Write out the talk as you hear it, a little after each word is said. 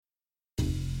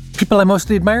People I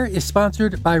Mostly Admire is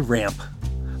sponsored by Ramp.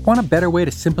 Want a better way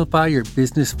to simplify your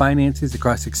business finances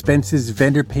across expenses,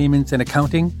 vendor payments, and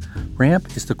accounting?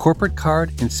 Ramp is the corporate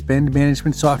card and spend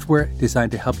management software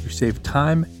designed to help you save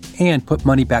time and put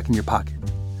money back in your pocket.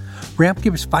 Ramp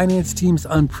gives finance teams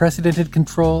unprecedented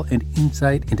control and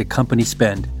insight into company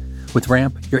spend. With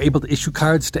Ramp, you're able to issue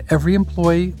cards to every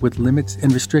employee with limits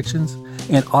and restrictions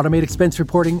and automate expense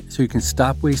reporting so you can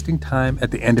stop wasting time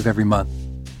at the end of every month.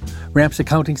 Ramp's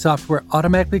accounting software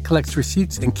automatically collects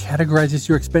receipts and categorizes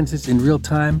your expenses in real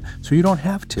time so you don't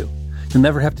have to. You'll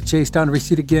never have to chase down a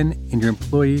receipt again, and your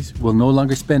employees will no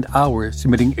longer spend hours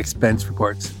submitting expense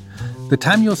reports. The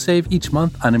time you'll save each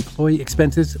month on employee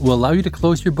expenses will allow you to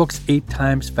close your books 8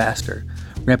 times faster.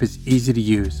 Ramp is easy to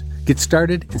use. Get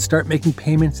started and start making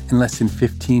payments in less than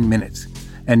 15 minutes.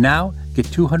 And now, get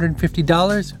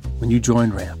 $250 when you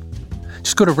join Ramp.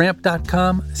 Just go to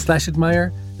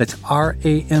ramp.com/admire. That's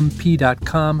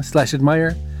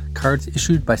ramp.com/admire. Cards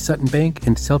issued by Sutton Bank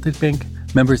and Celtic Bank.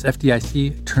 Members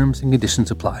FDIC. Terms and conditions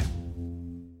apply.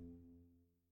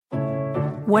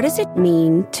 What does it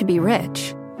mean to be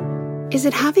rich? Is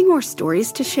it having more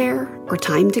stories to share or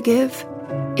time to give?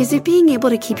 Is it being able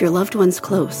to keep your loved ones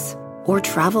close or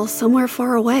travel somewhere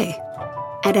far away?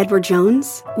 At Edward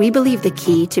Jones, we believe the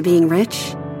key to being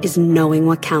rich is knowing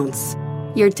what counts.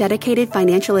 Your dedicated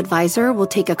financial advisor will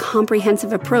take a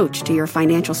comprehensive approach to your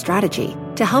financial strategy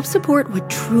to help support what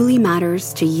truly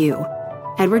matters to you.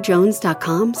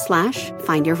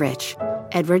 EdwardJones.com/findyourrich.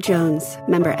 Edward Jones,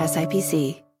 member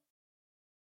SIPC.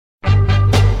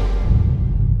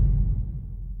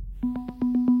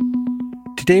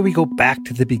 Today we go back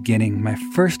to the beginning. My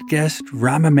first guest,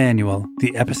 Rahm Emanuel,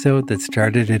 the episode that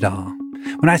started it all.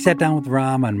 When I sat down with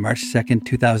Rahm on March 2nd,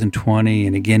 2020,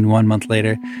 and again 1 month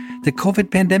later, the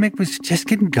COVID pandemic was just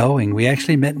getting going. We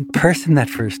actually met in person that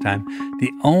first time,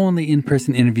 the only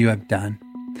in-person interview I've done.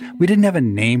 We didn't have a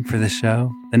name for the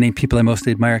show. The name People I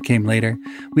Mostly Admire came later.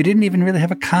 We didn't even really have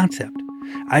a concept.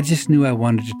 I just knew I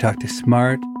wanted to talk to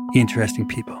smart, interesting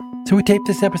people. So we taped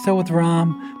this episode with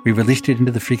Rahm. We released it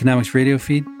into the Freakonomics radio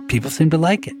feed. People seemed to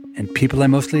like it, and People I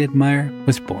Mostly Admire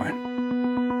was born.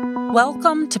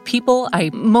 Welcome to People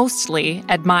I Mostly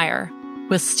Admire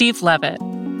with Steve Levitt.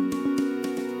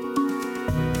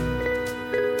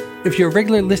 If you're a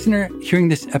regular listener hearing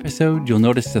this episode, you'll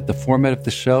notice that the format of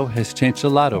the show has changed a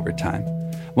lot over time.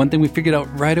 One thing we figured out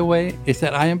right away is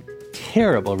that I am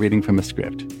terrible reading from a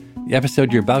script. The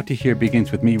episode you're about to hear begins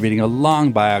with me reading a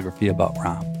long biography about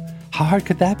Rahm. How hard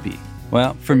could that be?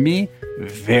 Well, for me,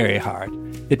 very hard.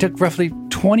 It took roughly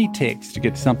 20 takes to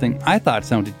get something I thought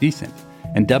sounded decent.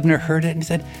 And Dubner heard it and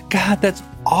said, "God, that's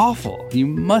awful. You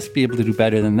must be able to do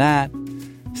better than that."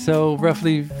 So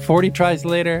roughly 40 tries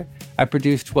later, I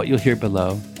produced what you'll hear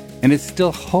below. And it's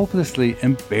still hopelessly,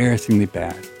 embarrassingly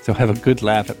bad. So have a good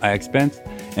laugh at my expense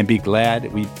and be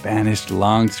glad we banished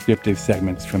long scripted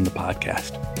segments from the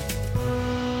podcast.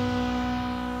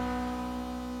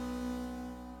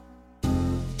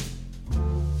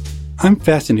 I'm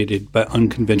fascinated by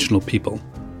unconventional people,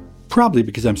 probably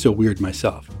because I'm so weird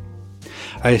myself.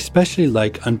 I especially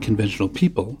like unconventional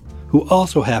people who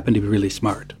also happen to be really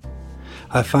smart.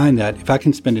 I find that if I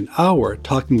can spend an hour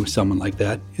talking with someone like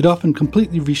that, it often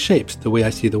completely reshapes the way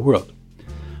I see the world.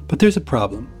 But there's a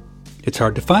problem. It's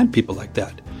hard to find people like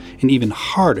that, and even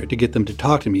harder to get them to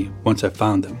talk to me once I've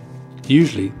found them.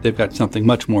 Usually, they've got something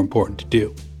much more important to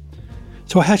do.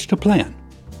 So I hatched a plan.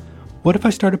 What if I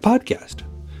start a podcast?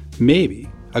 Maybe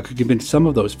I could convince some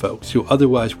of those folks who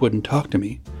otherwise wouldn't talk to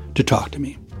me to talk to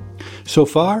me. So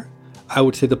far, I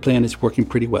would say the plan is working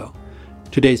pretty well.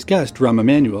 Today's guest, Rahm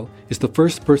Emanuel, is the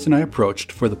first person I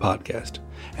approached for the podcast,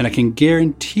 and I can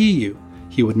guarantee you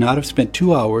he would not have spent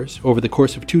 2 hours over the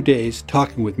course of 2 days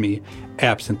talking with me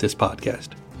absent this podcast.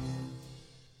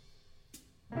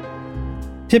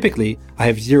 Typically, I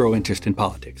have zero interest in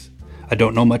politics. I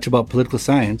don't know much about political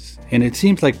science, and it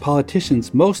seems like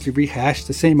politicians mostly rehash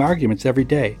the same arguments every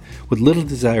day with little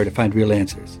desire to find real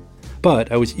answers.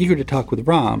 But I was eager to talk with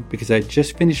Rahm because I had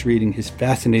just finished reading his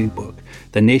fascinating book,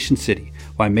 The Nation City: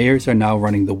 Why Mayors Are Now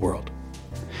Running the World.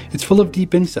 It's full of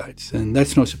deep insights, and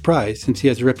that's no surprise since he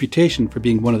has a reputation for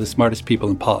being one of the smartest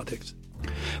people in politics.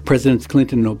 Presidents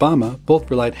Clinton and Obama both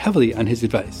relied heavily on his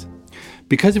advice.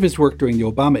 Because of his work during the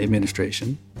Obama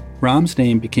administration, Rahm's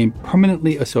name became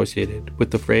permanently associated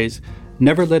with the phrase,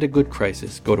 "Never let a good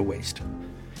crisis go to waste."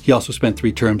 He also spent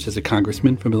 3 terms as a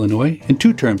congressman from Illinois and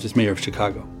 2 terms as mayor of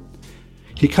Chicago.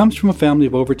 He comes from a family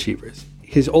of overachievers.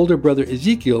 His older brother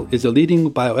Ezekiel is a leading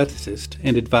bioethicist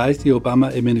and advised the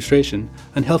Obama administration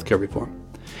on healthcare reform.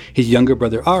 His younger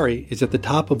brother Ari is at the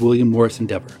top of William Morris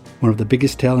Endeavor, one of the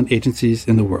biggest talent agencies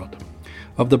in the world.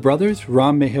 Of the brothers,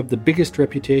 Ram may have the biggest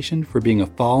reputation for being a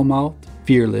foul-mouthed,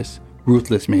 fearless,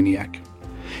 ruthless maniac.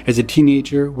 As a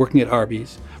teenager working at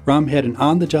Arby's, Ram had an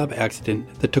on-the-job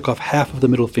accident that took off half of the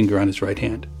middle finger on his right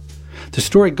hand. The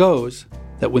story goes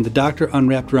that when the doctor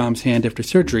unwrapped Ram's hand after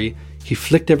surgery, he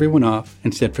flicked everyone off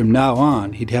and said from now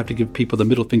on he'd have to give people the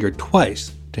middle finger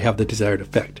twice to have the desired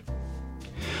effect.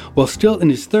 While still in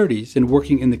his 30s and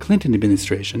working in the Clinton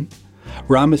administration,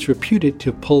 Ram is reputed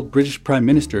to have pulled British Prime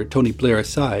Minister Tony Blair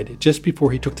aside just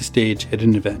before he took the stage at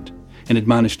an event and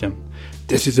admonished him,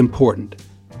 "This is important.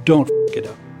 Don't f*** it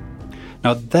up."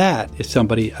 Now that is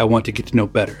somebody I want to get to know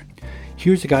better.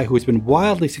 Here's a guy who has been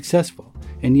wildly successful,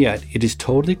 and yet it is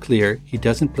totally clear he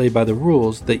doesn't play by the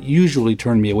rules that usually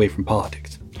turn me away from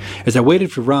politics. As I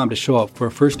waited for Ram to show up for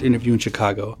a first interview in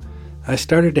Chicago, I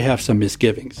started to have some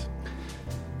misgivings.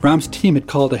 Ram's team had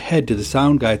called ahead to the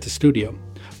sound guy at the studio.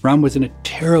 Ram was in a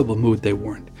terrible mood, they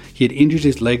warned. He had injured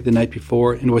his leg the night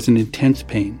before and was in intense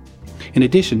pain. In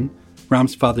addition,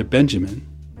 Ram's father, Benjamin,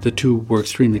 the two were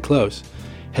extremely close,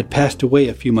 had passed away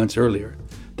a few months earlier.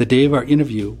 The day of our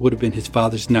interview would have been his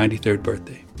father's 93rd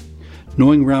birthday.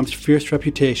 Knowing Ram's fierce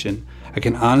reputation, I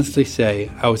can honestly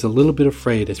say I was a little bit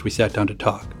afraid as we sat down to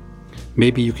talk.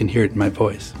 Maybe you can hear it in my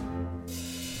voice.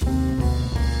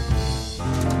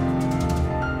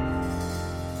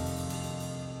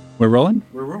 We're rolling?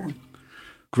 We're rolling.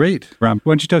 Great. Ram,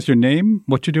 why don't you tell us your name,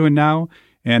 what you're doing now,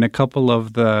 and a couple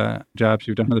of the jobs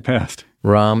you've done in the past?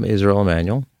 Rahm Israel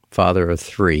Emanuel, father of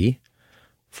three,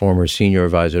 former senior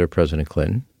advisor to President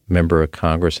Clinton, member of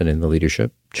Congress and in the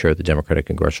leadership, chair of the Democratic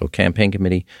Congressional Campaign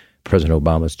Committee, President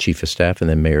Obama's chief of staff, and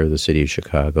then mayor of the city of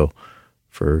Chicago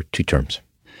for 2 terms.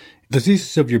 The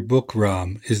thesis of your book,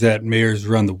 Ram, is that mayors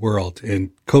run the world,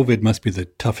 and COVID must be the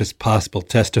toughest possible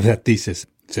test of that thesis.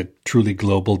 It's a truly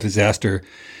global disaster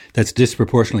that's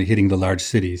disproportionately hitting the large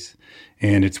cities,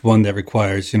 and it's one that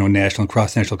requires, national and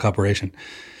cross-national cooperation.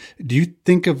 Do you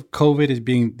think of COVID as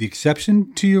being the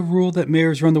exception to your rule that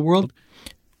mayors run the world?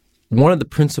 One of the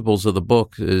principles of the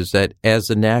book is that as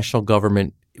the national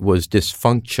government was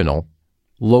dysfunctional,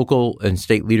 local and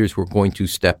state leaders were going to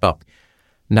step up.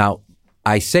 Now,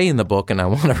 I say in the book, and I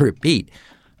want to repeat,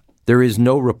 there is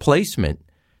no replacement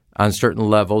on certain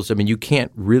levels. I mean, you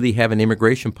can't really have an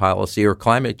immigration policy or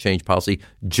climate change policy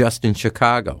just in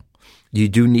Chicago. You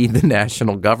do need the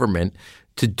national government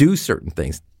to do certain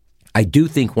things. I do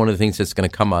think one of the things that's going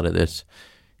to come out of this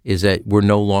is that we're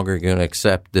no longer going to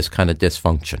accept this kind of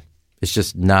dysfunction. It's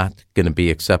just not going to be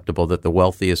acceptable that the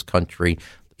wealthiest country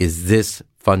is this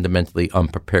fundamentally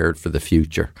unprepared for the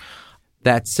future.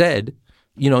 That said,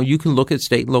 you can look at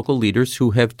state and local leaders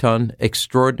who have done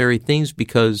extraordinary things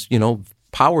because,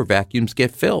 power vacuums get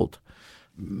filled.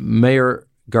 Mayor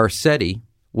Garcetti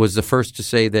was the first to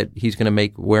say that he's going to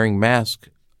make wearing masks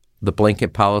the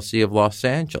blanket policy of Los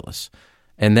Angeles.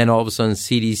 And then all of a sudden,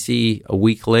 CDC, a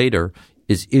week later,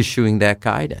 is issuing that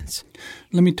guidance.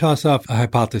 Let me toss off a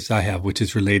hypothesis I have, which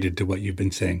is related to what you've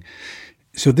been saying.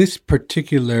 So this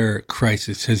particular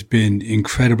crisis has been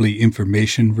incredibly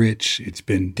information-rich. It's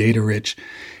been data-rich.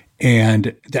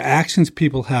 And the actions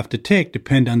people have to take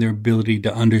depend on their ability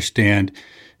to understand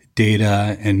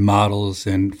data and models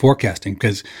and forecasting,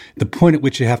 because the point at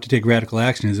which you have to take radical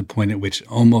action is the point at which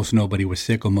almost nobody was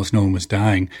sick, almost no one was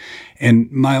dying. And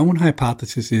my own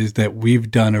hypothesis is that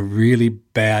we've done a really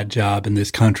bad job in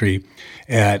this country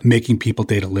at making people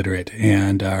data literate,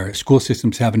 and our school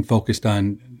systems haven't focused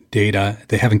on data.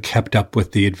 They haven't kept up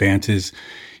with the advances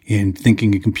in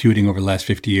thinking and computing over the last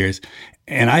 50 years.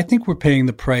 And I think we're paying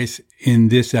the price in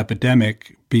this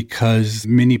epidemic because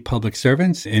many public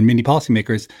servants and many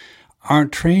policymakers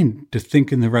aren't trained to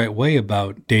think in the right way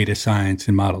about data science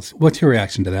and models. What's your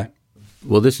reaction to that?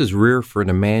 Well, this is rare for an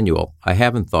Emanuel. I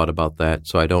haven't thought about that,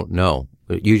 so I don't know.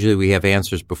 But usually we have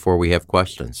answers before we have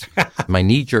questions. My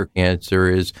knee-jerk answer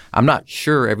is I'm not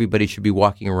sure everybody should be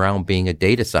walking around being a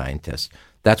data scientist.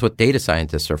 That's what data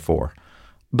scientists are for.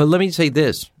 But let me say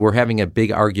this. We're having a big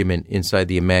argument inside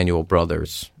the Emanuel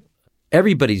brothers.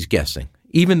 Everybody's guessing,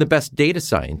 even the best data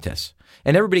scientists.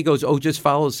 And everybody goes, just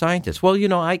follow the scientists. Well,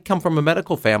 I come from a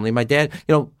medical family. My dad,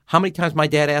 how many times my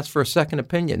dad asked for a second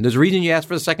opinion? There's a reason you ask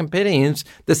for a second opinion. It's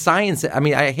the science. I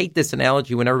mean, I hate this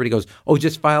analogy when everybody goes,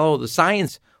 just follow the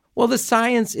science. Well, the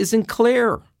science isn't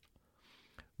clear.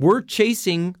 We're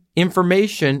chasing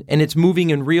information, and it's moving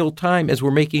in real time as we're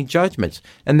making judgments.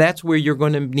 And that's where you're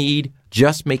going to need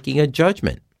just making a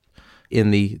judgment.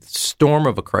 In the storm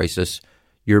of a crisis,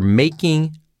 you're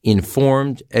making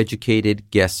informed, educated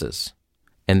guesses.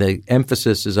 And the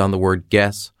emphasis is on the word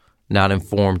guess, not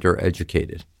informed or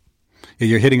educated.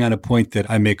 You're hitting on a point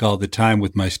that I make all the time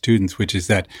with my students, which is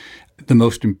that the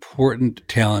most important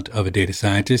talent of a data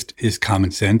scientist is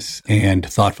common sense and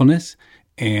thoughtfulness.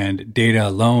 And data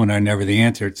alone are never the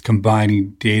answer. It's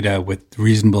combining data with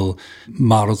reasonable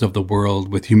models of the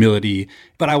world with humility.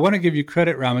 But I want to give you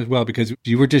credit, Ram, as well, because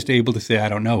you were just able to say, I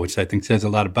don't know, which I think says a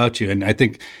lot about you. And I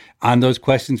think on those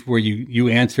questions where you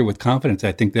answer with confidence,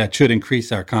 I think that should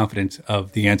increase our confidence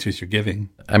of the answers you're giving.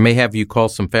 I may have you call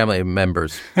some family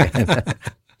members.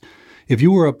 If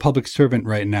you were a public servant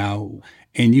right now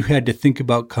and you had to think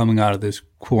about coming out of this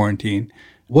quarantine,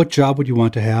 what job would you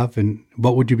want to have and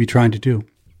what would you be trying to do?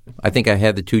 I think I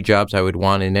had the two jobs I would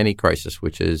want in any crisis,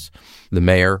 which is the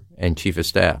mayor and chief of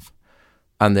staff.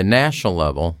 On the national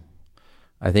level,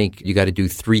 I think you got to do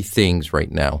three things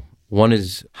right now. One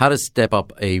is how to step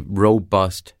up a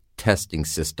robust testing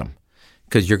system,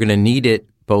 because you're going to need it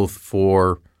both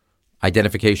for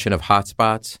identification of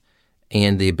hotspots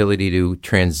and the ability to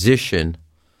transition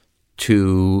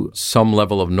to some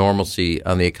level of normalcy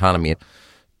on the economy.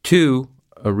 Two,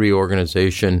 a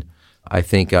reorganization, I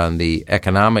think, on the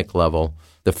economic level.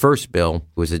 The first bill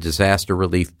was a disaster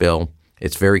relief bill.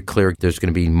 It's very clear there's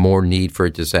going to be more need for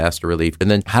a disaster relief.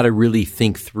 And then how to really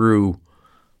think through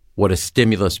what a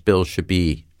stimulus bill should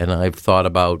be. And I've thought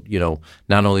about,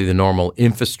 not only the normal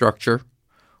infrastructure,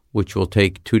 which will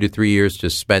take 2 to 3 years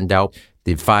to spend out,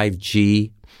 the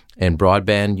 5G and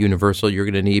broadband universal you're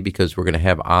going to need because we're going to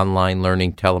have online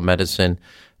learning, telemedicine,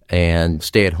 and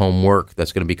stay-at-home work.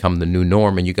 That's going to become the new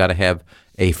norm, and you got to have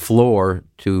a floor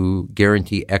to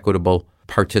guarantee equitable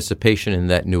participation in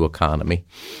that new economy.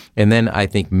 And then I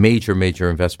think major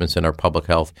investments in our public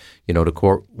health. To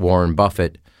quote Warren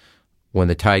Buffett, when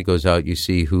the tide goes out, you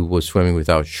see who was swimming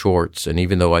without shorts. And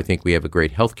even though I think we have a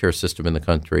great healthcare system in the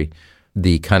country,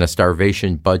 the kind of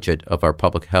starvation budget of our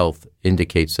public health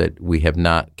indicates that we have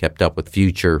not kept up with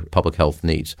future public health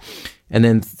needs. And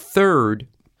then third,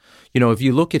 if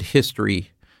you look at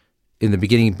history, in the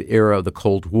beginning era of the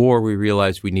Cold War, we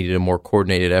realized we needed a more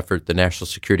coordinated effort. The National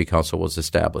Security Council was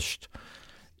established.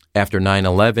 After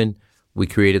 9/11, we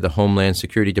created the Homeland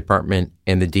Security Department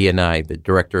and the DNI, the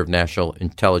Director of National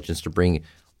Intelligence, to bring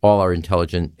all our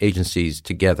intelligence agencies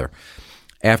together.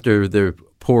 After the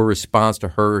poor response to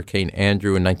Hurricane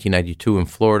Andrew in 1992 in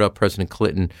Florida, President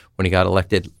Clinton, when he got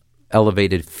elected,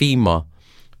 elevated FEMA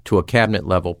to a cabinet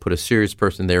level, put a serious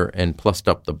person there, and plussed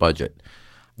up the budget.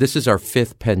 This is our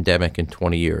fifth pandemic in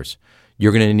 20 years.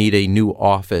 You're going to need a new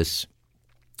office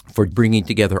for bringing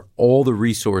together all the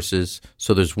resources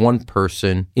so there's one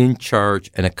person in charge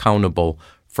and accountable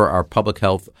for our public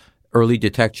health early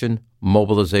detection,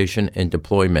 mobilization, and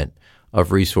deployment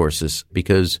of resources,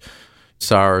 because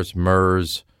SARS,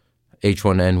 MERS,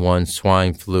 H1N1,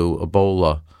 swine flu,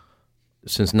 Ebola,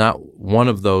 since not one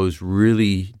of those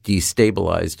really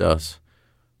destabilized us,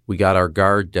 we got our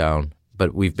guard down,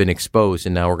 but we've been exposed,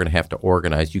 and now we're going to have to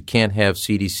organize. You can't have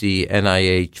CDC,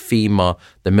 NIH, FEMA,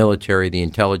 the military, the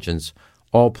intelligence,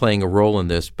 all playing a role in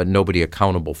this, but nobody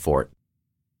accountable for it.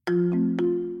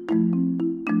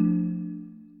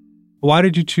 Why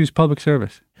did you choose public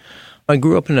service? I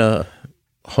grew up in a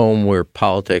home where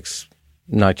politics,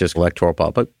 not just electoral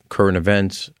politics, but current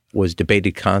events, was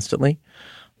debated constantly.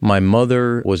 My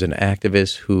mother was an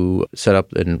activist who set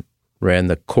up and ran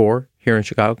the CORE here in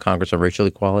Chicago, Congress on Racial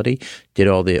Equality, did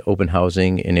all the open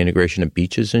housing and integration of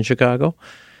beaches in Chicago.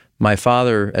 My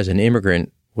father, as an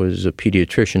immigrant, was a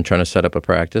pediatrician trying to set up a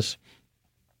practice.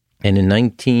 And in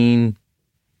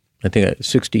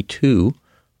 1962,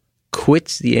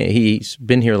 he's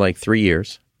been here like 3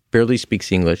 years, barely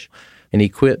speaks English, and he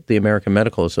quit the American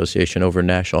Medical Association over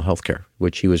national health care,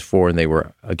 which he was for and they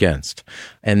were against.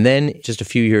 And then just a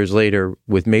few years later,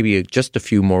 with maybe just a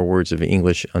few more words of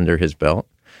English under his belt,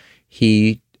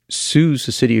 he sues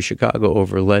the city of Chicago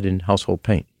over lead in household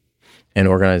paint and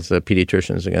organized the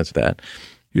pediatricians against that.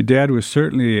 Your dad was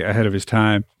certainly ahead of his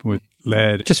time with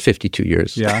lead. Just 52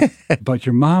 years. Yeah. But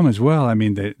your mom as well. I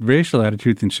mean, the racial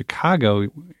attitudes in Chicago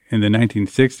in the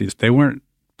 1960s, they weren't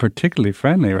particularly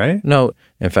friendly, right? No.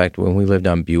 In fact, when we lived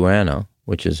on Buana,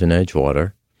 which is in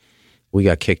Edgewater, we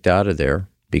got kicked out of there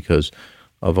because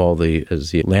of all the,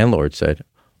 as the landlord said,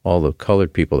 all the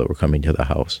colored people that were coming to the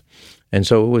house. And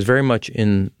so it was very much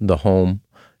in the home,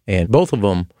 and both of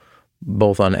them,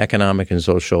 both on economic and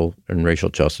social and racial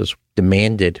justice,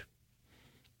 demanded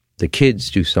the kids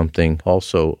do something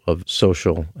also of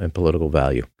social and political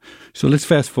value. So let's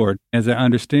fast forward. As I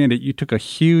understand it, you took a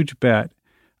huge bet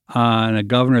on a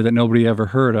governor that nobody ever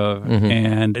heard of,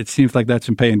 and it seems like that's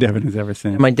been paying dividends ever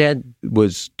since. My dad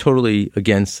was totally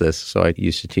against this, so I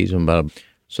used to tease him about it.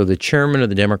 So the chairman of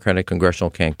the Democratic Congressional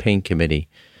Campaign Committee,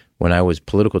 when I was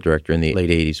political director in the late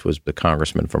 80s, was the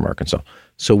congressman from Arkansas.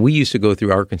 So we used to go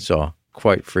through Arkansas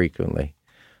quite frequently.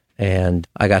 And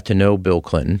I got to know Bill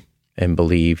Clinton and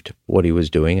believed what he was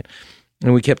doing.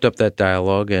 And we kept up that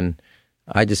dialogue, and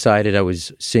I decided I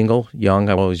was single, young.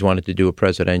 I always wanted to do a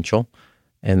presidential,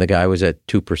 and the guy was at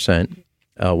 2%,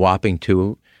 whopping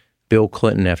 2. Bill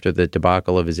Clinton, after the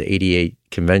debacle of his 88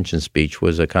 convention speech,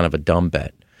 was a kind of a dumb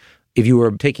bet. If you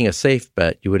were taking a safe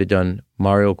bet, you would have done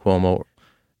Mario Cuomo.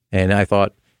 And I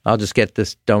thought, I'll just get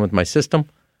this done with my system.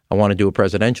 I want to do a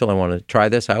presidential. I want to try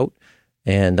this out.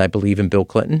 And I believe in Bill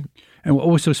Clinton. And what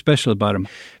was so special about him?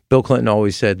 Bill Clinton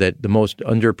always said that the most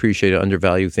underappreciated,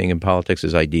 undervalued thing in politics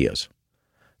is ideas.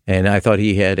 And I thought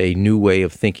he had a new way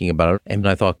of thinking about it. And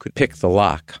I thought could pick the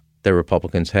lock that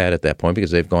Republicans had at that point,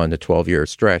 because they've gone to 12-year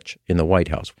stretch in the White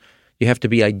House. You have to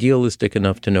be idealistic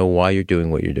enough to know why you're doing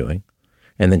what you're doing,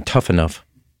 and then tough enough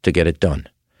to get it done.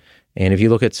 And if you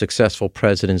look at successful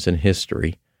presidents in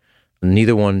history,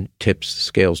 neither one tips the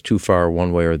scales too far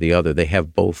one way or the other. They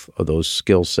have both of those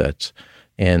skill sets.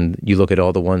 And you look at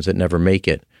all the ones that never make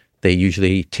it, they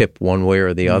usually tip one way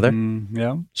or the other.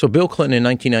 Yeah. So Bill Clinton in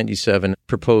 1997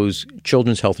 proposed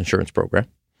children's health insurance program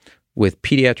with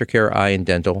pediatric care, eye, and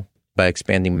dental by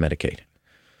expanding Medicaid.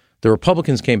 The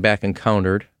Republicans came back and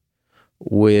countered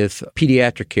with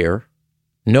pediatric care,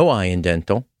 no eye and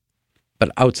dental,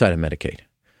 but outside of Medicaid.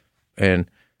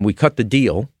 And we cut the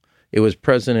deal. It was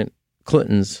President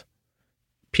Clinton's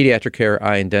pediatric care,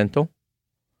 eye, and dental,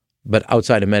 but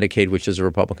outside of Medicaid, which is a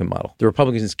Republican model. The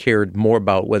Republicans cared more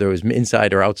about whether it was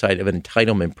inside or outside of an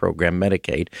entitlement program,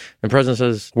 Medicaid. And the president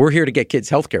says, we're here to get kids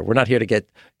health care. We're not here to get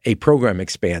a program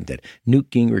expanded. Newt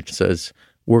Gingrich says,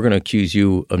 we're going to accuse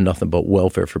you of nothing but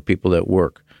welfare for people that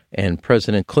work. And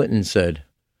President Clinton said,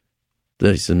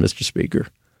 Mr. Speaker,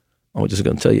 I'm just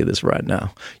going to tell you this right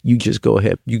now. You just go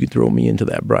ahead. You can throw me into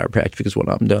that briar patch, because when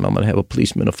I'm done, I'm going to have a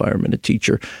policeman, a fireman, a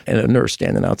teacher, and a nurse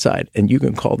standing outside. And you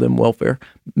can call them welfare.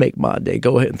 Make my day.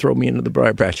 Go ahead and throw me into the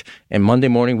briar patch. And Monday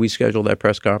morning, we scheduled that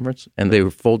press conference, and they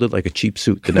were folded like a cheap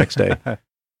suit the next day.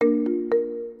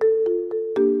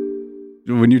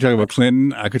 When you talk about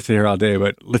Clinton, I could stay here all day,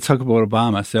 but let's talk about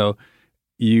Obama. So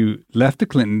you left the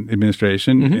Clinton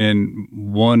administration and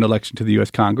won election to the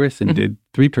U.S. Congress and did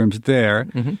 3 terms there.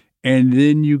 And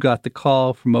then you got the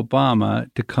call from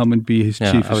Obama to come and be his chief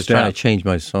of staff. I was trying to change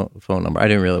my phone number. I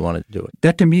didn't really want to do it.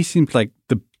 That to me seems like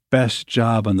the best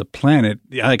job on the planet.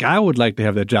 Like, I would like to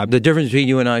have that job. The difference between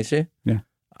you and I, see? Yeah.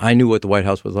 I knew what the White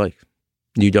House was like.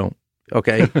 You don't.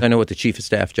 Okay? I know what the chief of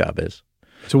staff job is.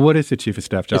 So what is the chief of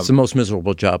staff job? It's the most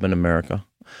miserable job in America.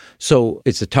 So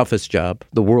it's the toughest job.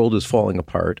 The world is falling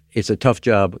apart. It's a tough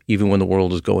job even when the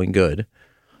world is going good.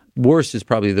 Worst is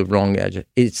probably the wrong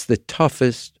adjective. It's the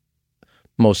toughest,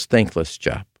 most thankless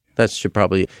job. That should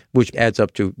probably, which adds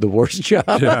up to the worst job.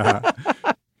 Yeah.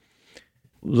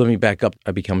 Let me back up.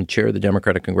 I become chair of the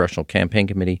Democratic Congressional Campaign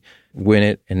Committee, win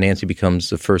it, and Nancy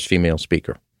becomes the first female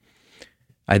speaker.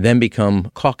 I then become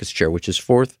caucus chair, which is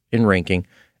 4th in ranking,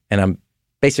 and I'm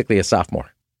basically a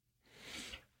sophomore.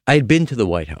 I had been to the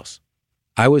White House.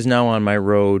 I was now on my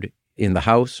road in the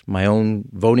House, my own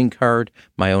voting card,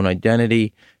 my own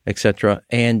identity, etc.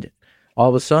 And all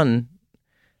of a sudden,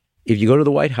 if you go to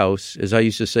the White House, as I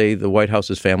used to say, the White House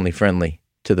is family friendly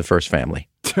to the first family.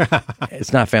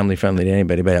 It's not family friendly to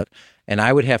anybody but. And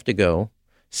I would have to go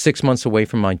 6 months away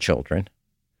from my children.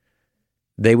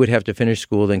 They would have to finish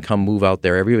school, then come move out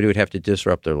there. Everybody would have to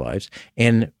disrupt their lives.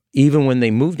 And even when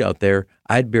they moved out there,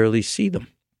 I'd barely see them.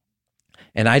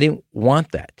 And I didn't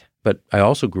want that. But I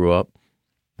also grew up,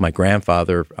 my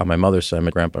grandfather, on my mother's side,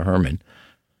 my Grandpa Herman,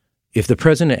 if the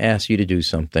president asks you to do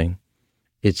something,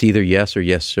 it's either yes or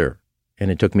yes, sir. And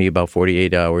it took me about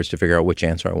 48 hours to figure out which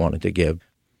answer I wanted to give.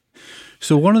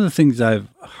 So one of the things I've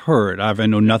heard, I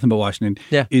know nothing about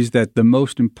Washington, is that the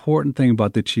most important thing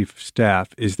about the chief of staff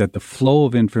is that the flow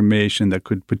of information that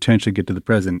could potentially get to the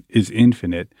president is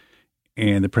infinite,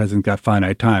 and the president's got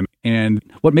finite time. And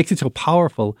what makes it so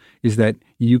powerful is that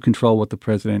you control what the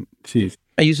president sees.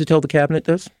 I used to tell the cabinet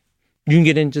this. You can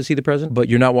get in to see the president, but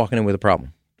you're not walking in with a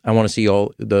problem. I want to see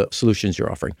all the solutions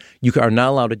you're offering. You are not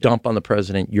allowed to dump on the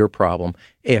president your problem.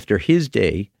 After his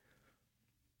day,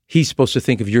 he's supposed to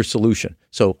think of your solution.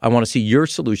 So I want to see your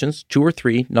solutions, 2 or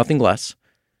 3, nothing less.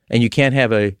 And you can't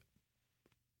have a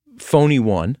phony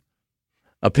one,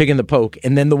 a pig in the poke,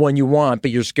 and then the one you want, but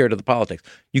you're scared of the politics.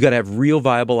 You got to have real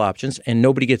viable options, and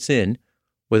nobody gets in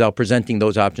without presenting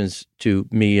those options to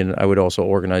me. And I would also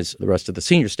organize the rest of the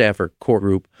senior staff or core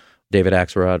group, David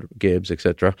Axelrod, Gibbs, et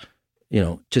cetera,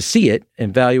 to see it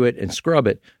and value it and scrub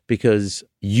it, because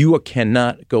you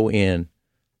cannot go in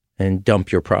and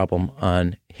dump your problem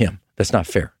on him. That's not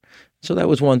fair. So that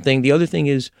was one thing. The other thing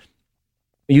is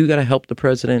you got to help the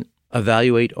president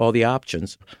evaluate all the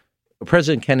options.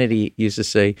 President Kennedy used to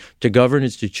say, to govern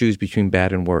is to choose between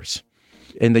bad and worse.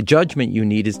 And the judgment you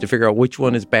need is to figure out which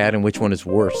one is bad and which one is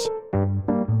worse.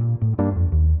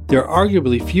 There are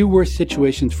arguably few worse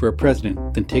situations for a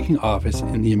president than taking office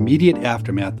in the immediate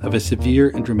aftermath of a severe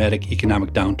and dramatic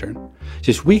economic downturn.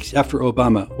 Just weeks after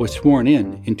Obama was sworn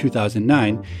in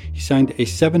 2009, he signed a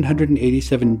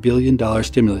 $787 billion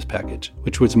stimulus package,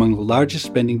 which was among the largest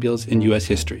spending bills in U.S.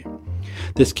 history.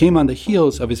 This came on the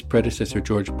heels of his predecessor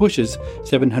George Bush's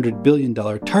 $700 billion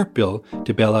TARP bill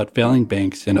to bail out failing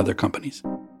banks and other companies.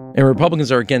 And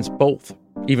Republicans are against both,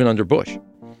 even under Bush.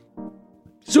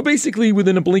 So basically,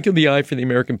 within a blink of the eye for the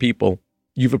American people,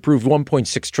 you've approved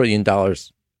 $1.6 trillion.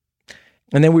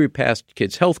 And then we passed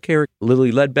kids' health care,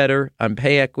 Lilly Ledbetter, on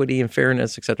pay equity and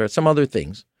fairness, et cetera, some other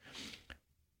things.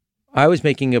 I was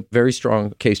making a very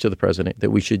strong case to the president that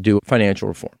we should do financial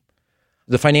reform.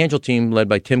 The financial team, led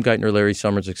by Tim Geithner, Larry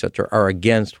Summers, et cetera, are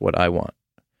against what I want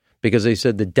because they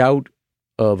said the doubt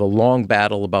of a long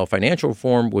battle about financial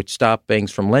reform would stop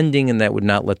banks from lending and that would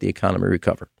not let the economy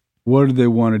recover. What did they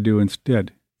want to do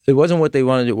instead? It wasn't what they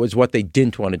wanted to do. It was what they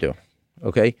didn't want to do.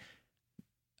 Okay?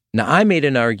 Now, I made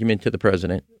an argument to the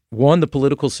president. One, the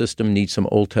political system needs some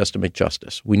Old Testament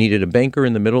justice. We needed a banker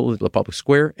in the middle of the public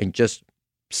square and just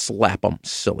slap them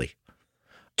silly.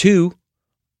 Two,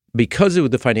 because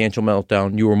of the financial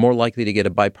meltdown, you were more likely to get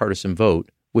a bipartisan vote,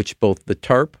 which both the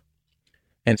TARP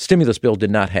and stimulus bill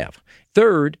did not have.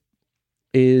 Third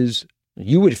is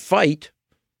you would fight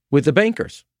with the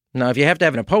bankers. Now, if you have to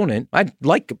have an opponent, I'd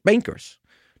like bankers.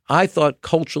 I thought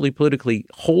culturally, politically,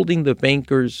 holding the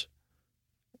bankers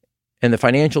and the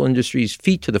financial industry's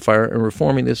feet to the fire and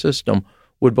reforming the system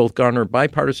would both garner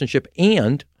bipartisanship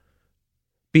and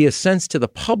be a sense to the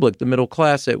public, the middle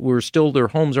class, that their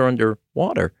homes are under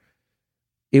water.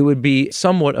 It would be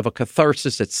somewhat of a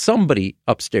catharsis that somebody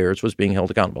upstairs was being held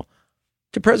accountable.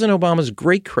 To President Obama's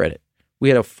great credit, we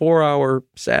had a 4-hour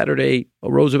Saturday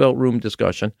Roosevelt Room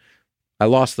discussion. I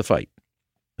lost the fight.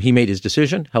 He made his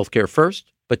decision, healthcare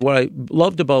first. But what I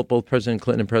loved about both President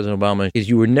Clinton and President Obama is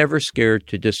you were never scared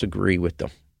to disagree with them.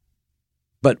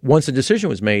 But once a decision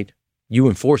was made, you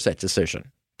enforce that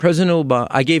decision. President Obama,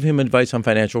 I gave him advice on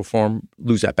financial reform,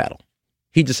 lose that battle.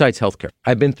 He decides healthcare.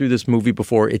 I've been through this movie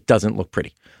before. It doesn't look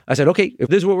pretty. I said, okay, if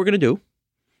this is what we're going to do,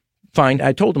 fine.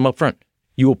 I told him up front,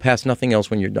 you will pass nothing else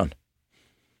when you're done.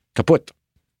 Kaput.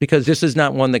 Because this is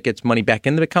not one that gets money back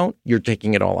in the account. You're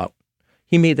taking it all out.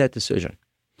 He made that decision.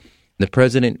 The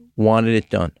president wanted it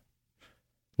done.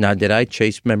 Now, did I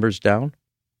chase members down,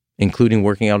 including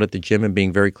working out at the gym and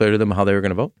being very clear to them how they were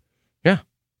going to vote? Yeah.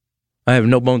 I have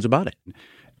no bones about it.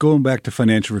 Going back to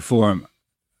financial reform,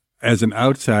 as an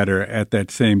outsider at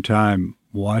that same time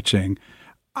watching,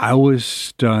 I was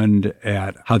stunned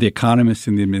at how the economists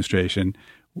in the administration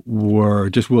were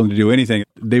just willing to do anything.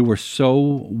 They were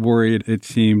so worried, it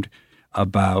seemed,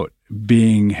 about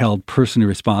being held personally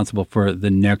responsible for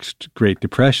the next Great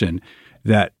Depression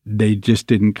that they just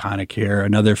didn't kind of care.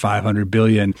 Another $500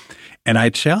 billion. And I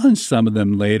challenged some of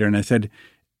them later and I said,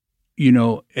 you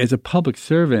know, as a public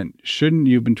servant, shouldn't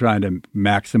you have been trying to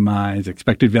maximize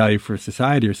expected value for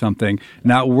society or something,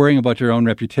 not worrying about your own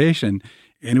reputation?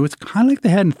 And it was kind of like they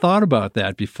hadn't thought about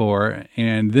that before.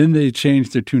 And then they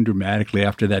changed their tune dramatically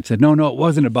after that, said, no, it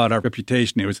wasn't about our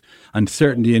reputation. It was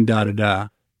uncertainty and da-da-da.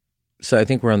 So I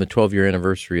think we're on the 12-year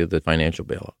anniversary of the financial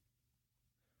bailout.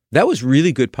 That was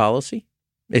really good policy.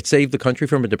 It saved the country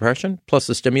from a depression, plus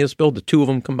the stimulus bill, the two of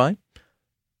them combined.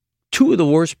 Two of the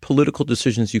worst political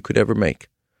decisions you could ever make.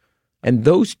 And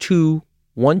those two,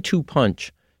 1-2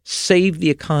 punch, saved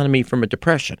the economy from a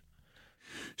depression.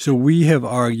 So we have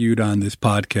argued on this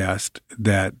podcast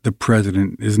that the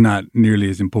president is not nearly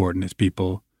as important as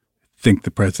people think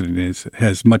the president is,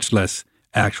 has much less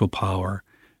actual power.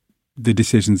 The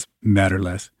decisions matter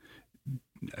less.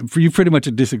 You pretty much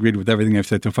disagreed with everything I've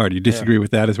said so far. Do you disagree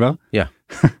with that as well? Yeah.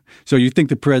 So you think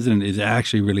the president is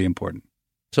actually really important?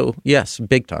 So, yes,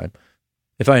 big time.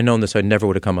 If I had known this, I never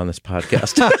would have come on this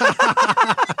podcast.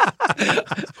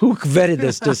 Who vetted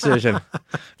this decision?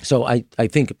 So I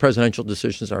think presidential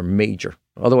decisions are major.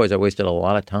 Otherwise, I wasted a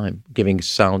lot of time giving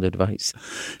sound advice.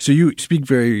 So you speak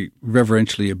very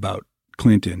reverentially about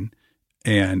Clinton,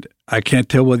 and I can't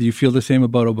tell whether you feel the same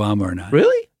about Obama or not.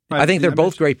 Really? I think they're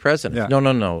both great presidents. Yeah.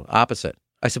 No. Opposite.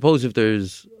 I suppose if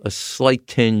there's a slight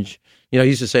tinge, I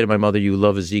used to say to my mother, you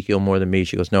love Ezekiel more than me.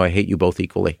 She goes, no, I hate you both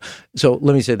equally. So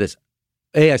let me say this.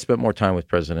 A, I spent more time with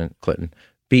President Clinton.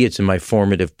 B, it's in my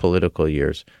formative political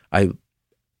years. I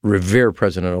revere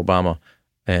President Obama.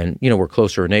 And, we're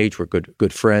closer in age. We're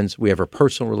good friends. We have a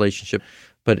personal relationship.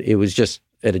 But it was just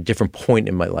at a different point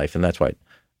in my life. And that's why.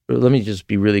 Let me just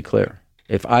be really clear.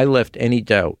 If I left any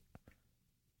doubt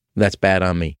that's bad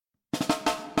on me.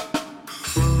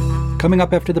 Coming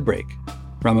up after the break,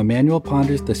 Rahm Emanuel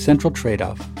ponders the central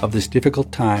trade-off of this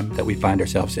difficult time that we find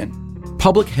ourselves in.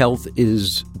 Public health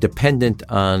is dependent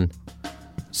on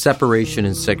separation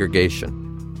and segregation.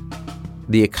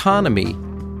 The economy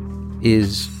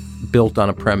is built on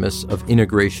a premise of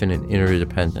integration and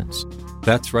interdependence.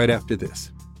 That's right after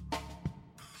this.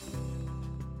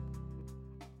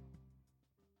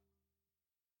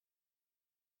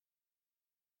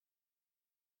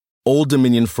 Old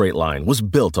Dominion Freight Line was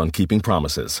built on keeping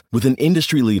promises. With an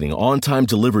industry-leading on-time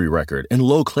delivery record and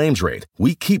low claims rate,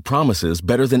 we keep promises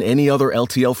better than any other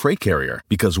LTL freight carrier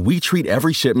because we treat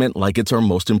every shipment like it's our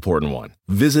most important one.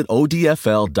 Visit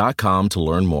odfl.com to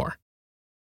learn more.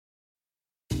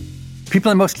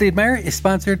 People I Mostly Admire is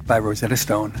sponsored by Rosetta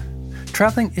Stone.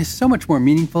 Traveling is so much more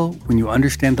meaningful when you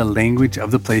understand the language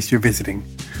of the place you're visiting.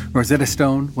 Rosetta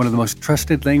Stone, one of the most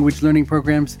trusted language learning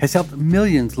programs, has helped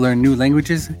millions learn new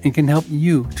languages and can help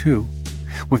you, too.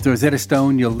 With Rosetta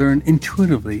Stone, you'll learn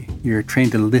intuitively. You're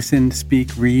trained to listen, speak,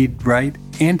 read, write,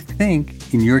 and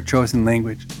think in your chosen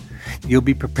language. You'll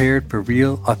be prepared for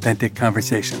real, authentic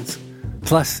conversations.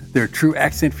 Plus, their True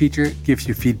Accent feature gives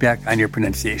you feedback on your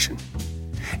pronunciation.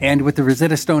 And with the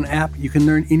Rosetta Stone app, you can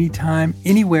learn anytime,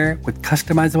 anywhere with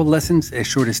customizable lessons as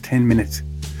short as 10 minutes.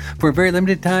 For a very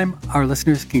limited time, our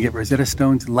listeners can get Rosetta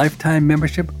Stone's lifetime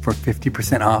membership for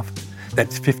 50% off.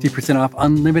 That's 50% off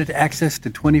unlimited access to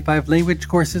 25 language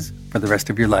courses for the rest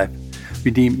of your life.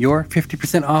 Redeem your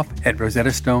 50% off at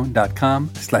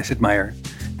rosettastone.com/admire.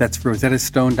 That's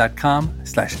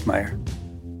rosettastone.com/admire.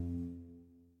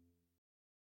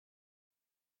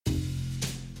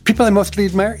 People I Mostly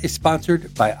Admire is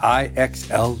sponsored by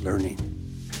IXL Learning.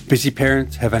 Busy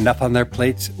parents have enough on their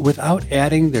plates without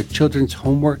adding their children's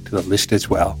homework to the list as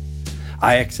well.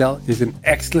 IXL is an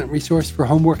excellent resource for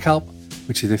homework help,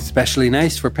 which is especially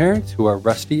nice for parents who are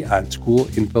rusty on school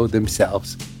info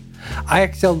themselves.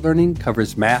 IXL Learning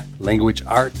covers math, language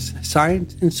arts,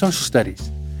 science, and social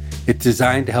studies. It's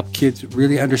designed to help kids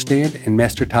really understand and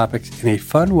master topics in a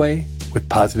fun way with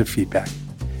positive feedback.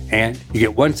 And you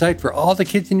get one site for all the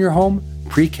kids in your home,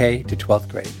 pre-K to 12th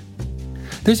grade.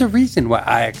 There's a reason why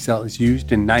IXL is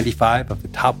used in 95 of the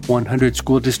top 100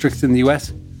 school districts in the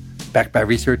U.S. Backed by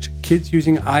research, kids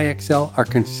using IXL are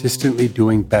consistently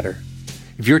doing better.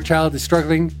 If your child is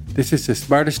struggling, this is the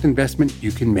smartest investment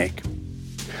you can make.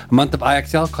 A month of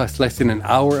IXL costs less than an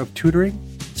hour of tutoring,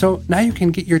 so now you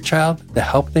can get your child the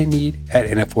help they need at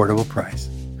an affordable price.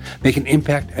 Make an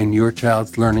impact on your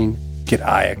child's learning. Get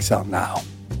IXL now.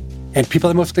 And People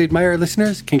I Mostly Admire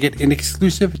listeners can get an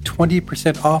exclusive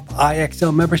 20% off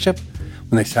IXL membership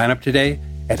when they sign up today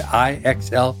at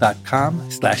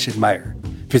IXL.com/admire.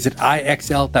 Visit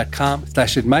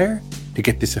IXL.com/admire to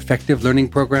get this effective learning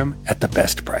program at the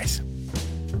best price.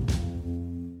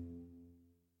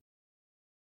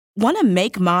 Want to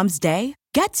make Mom's day?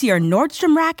 Get to your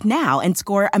Nordstrom Rack now and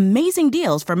score amazing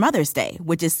deals for Mother's Day,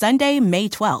 which is Sunday, May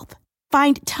 12th.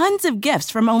 Find tons of gifts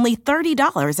from only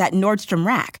 $30 at Nordstrom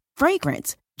Rack.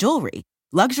 Fragrance, jewelry,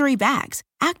 luxury bags,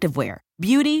 activewear,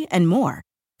 beauty, and more.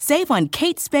 Save on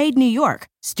Kate Spade New York,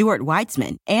 Stuart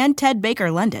Weitzman, and Ted Baker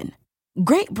London.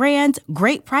 Great brands,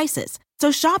 great prices.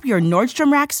 So shop your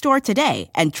Nordstrom Rack store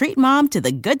today and treat Mom to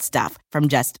the good stuff from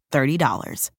just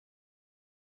 $30.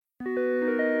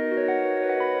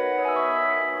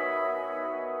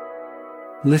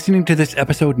 Listening to this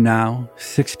episode now,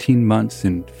 16 months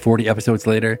and 40 episodes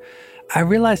later, I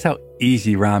realize how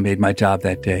easy Rahm made my job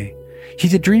that day.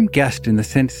 He's a dream guest in the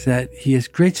sense that he has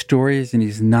great stories and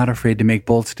he's not afraid to make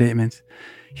bold statements.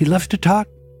 He loves to talk,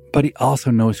 but he also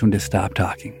knows when to stop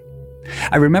talking.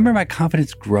 I remember my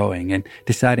confidence growing and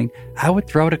deciding I would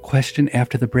throw out a question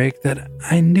after the break that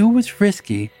I knew was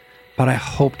risky, but I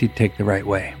hoped he'd take the right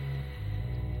way.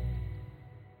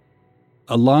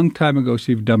 A long time ago,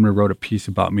 Steve Dubner wrote a piece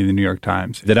about me in the New York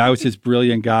Times, that I was this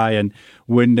brilliant guy, and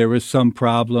when there was some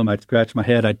problem, I'd scratch my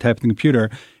head, I'd type in the computer,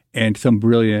 and some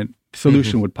brilliant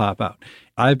solution would pop out.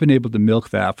 I've been able to milk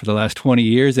that for the last 20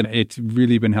 years, and it's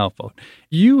really been helpful.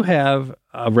 You have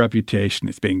a reputation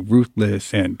as being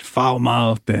ruthless and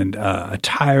foul-mouthed and a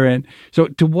tyrant. So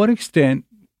to what extent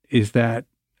is that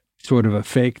sort of a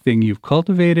fake thing you've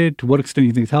cultivated? To what extent do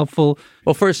you think it's helpful?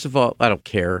 Well, first of all, I don't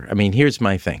care. I mean, here's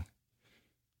my thing.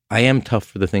 I am tough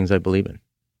for the things I believe in.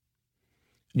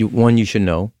 You should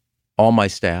know, all my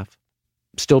staff,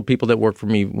 still people that worked for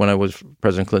me when I was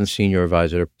President Clinton's senior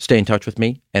advisor, stay in touch with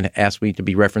me and ask me to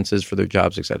be references for their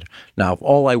jobs, etc. Now, if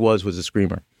all I was a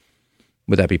screamer,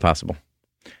 would that be possible?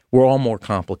 We're all more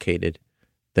complicated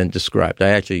than described. I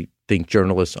actually think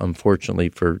journalists, unfortunately,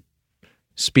 for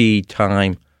speed,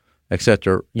 time,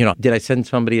 etc. Did I send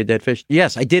somebody a dead fish?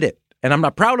 Yes, I did it. And I'm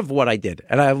not proud of what I did.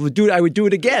 And I would do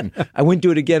it again. I wouldn't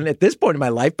do it again at this point in my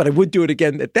life, but I would do it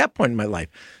again at that point in my life.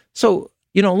 So,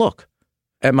 look,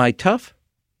 am I tough?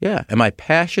 Yeah. Am I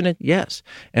passionate? Yes.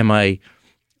 Am I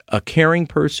a caring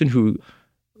person who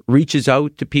reaches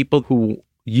out to people who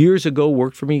years ago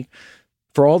worked for me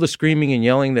for all the screaming and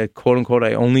yelling that, quote unquote,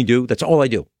 I only do? That's all I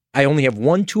do. I only have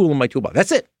one tool in my toolbox.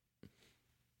 That's it.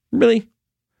 Really?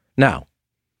 Now,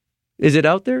 is it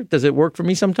out there? Does it work for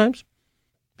me sometimes?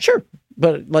 Sure.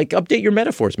 But update your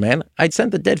metaphors, man. I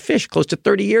sent the dead fish close to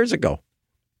 30 years ago.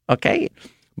 Okay?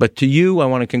 But to you, I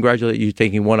want to congratulate you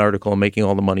taking one article and making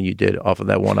all the money you did off of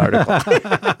that one article.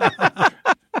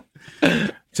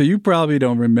 So you probably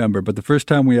don't remember, but the first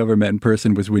time we ever met in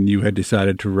person was when you had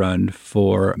decided to run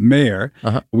for mayor.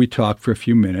 Uh-huh. We talked for a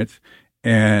few minutes,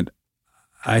 and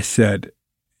I said,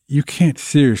 you can't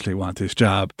seriously want this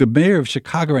job. The mayor of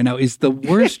Chicago right now is the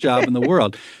worst job in the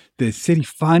world. The city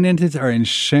finances are in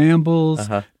shambles.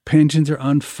 Uh-huh. Pensions are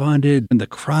unfunded, and the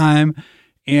crime.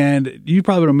 And you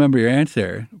probably don't remember your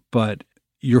answer, but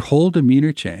your whole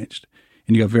demeanor changed,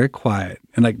 and you got very quiet.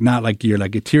 And not like you're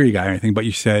like a teary guy or anything, but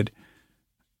you said,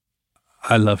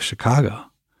 I love Chicago,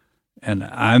 and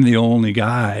I'm the only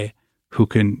guy who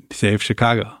can save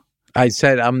Chicago. I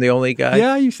said I'm the only guy?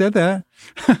 Yeah, you said that.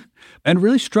 And it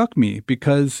really struck me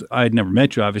because I'd never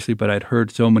met you, obviously, but I'd heard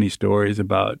so many stories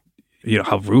about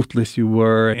how ruthless you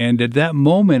were. And at that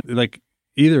moment,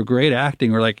 either great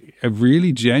acting or a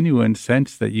really genuine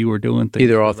sense that you were doing things.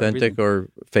 Either authentic or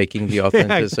faking the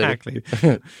authenticity. Yeah,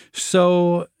 exactly.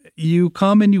 So you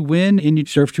come and you win and you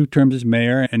serve 2 terms as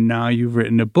mayor, and now you've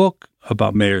written a book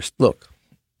about mayors. Look,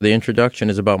 the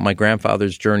introduction is about my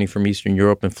grandfather's journey from Eastern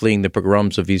Europe and fleeing the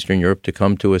pogroms of Eastern Europe to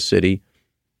come to a city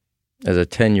as a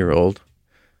 10-year-old.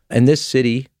 And this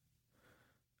city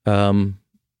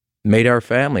made our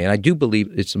family. And I do believe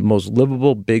it's the most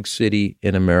livable big city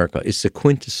in America. It's the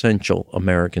quintessential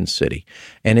American city.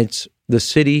 And it's the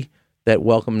city that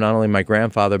welcomed not only my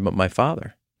grandfather, but my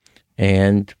father.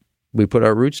 And we put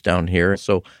our roots down here.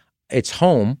 So it's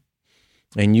home.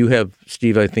 And you have,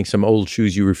 Steve, I think some old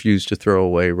shoes you refuse to throw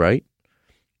away, right?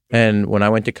 And when I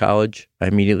went to college, I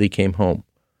immediately came home.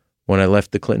 When I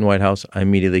left the Clinton White House, I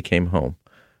immediately came home.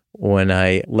 When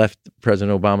I left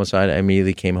President Obama's side, I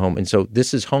immediately came home. And so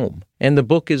this is home. And the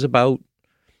book is about,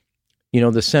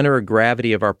 the center of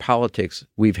gravity of our politics.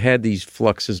 We've had these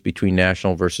fluxes between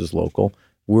national versus local.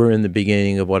 We're in the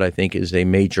beginning of what I think is a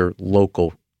major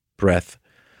local breath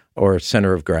or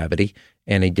center of gravity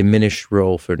and a diminished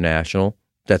role for national.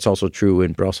 That's also true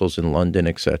in Brussels and London,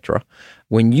 etc.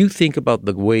 When you think about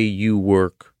the way you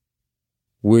work,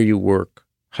 where you work,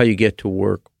 how you get to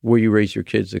work, where you raise your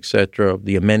kids, etc.,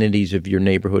 the amenities of your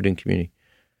neighborhood and community,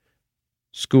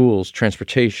 schools,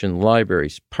 transportation,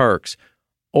 libraries, parks,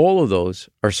 all of those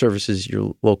are services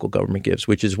your local government gives,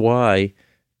 which is why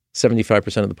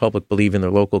 75% of the public believe in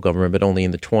their local government, but only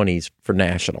in the 20s for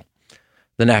national.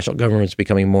 The national government's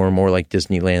becoming more and more like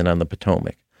Disneyland on the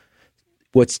Potomac.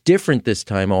 What's different this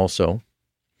time also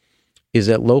is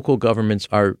that local governments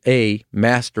are,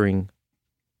 mastering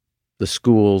the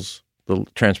schools, the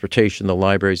transportation, the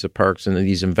libraries, the parks, and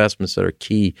these investments that are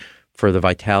key for the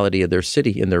vitality of their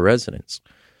city and their residents.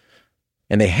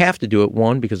 And they have to do it,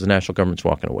 1, because the national government's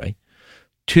walking away.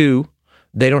 2,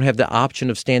 they don't have the option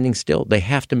of standing still. They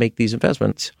have to make these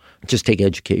investments. Just take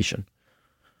education.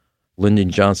 Lyndon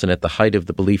Johnson, at the height of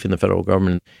the belief in the federal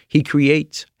government, he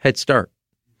creates Head Start.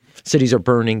 Cities are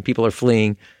burning, people are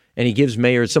fleeing, and he gives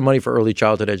mayors some money for early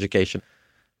childhood education.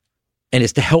 And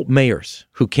it's to help mayors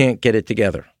who can't get it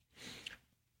together.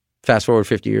 Fast forward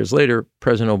 50 years later,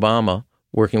 President Obama,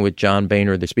 working with John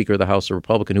Boehner, the Speaker of the House, a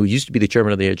Republican, who used to be the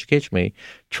chairman of the Education Committee,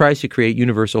 tries to create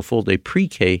universal full-day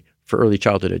pre-K for early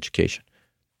childhood education.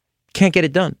 Can't get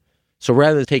it done. So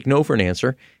rather than take no for an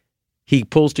answer, he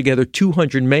pulls together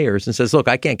 200 mayors and says, look,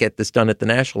 I can't get this done at the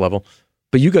national level,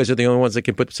 but you guys are the only ones that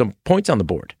can put some points on the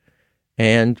board.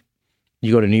 And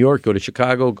you go to New York, go to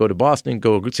Chicago, go to Boston,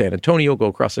 go to San Antonio, go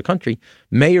across the country.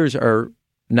 Mayors are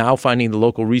now finding the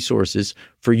local resources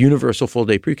for universal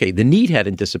full-day pre-K. The need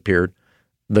hadn't disappeared.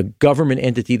 The government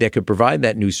entity that could provide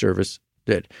that new service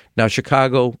did. Now,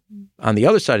 Chicago, on the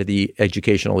other side of the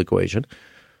educational equation,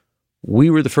 we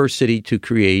were the first city to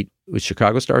create, with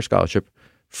Chicago Star Scholarship,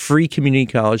 free community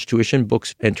college tuition,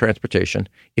 books, and transportation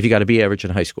if you got to be average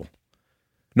in high school.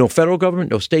 No federal government,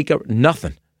 no state government,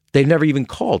 nothing. They've never even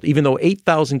called, even though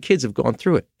 8,000 kids have gone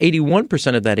through it.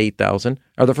 81% of that 8,000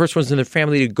 are the first ones in their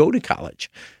family to go to college.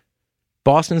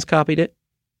 Boston's copied it.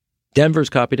 Denver's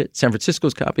copied it. San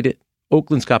Francisco's copied it.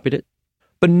 Oakland's copied it.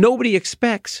 But nobody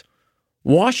expects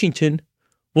Washington,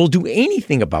 will do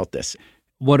anything about this.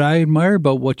 What I admire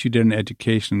about what you did in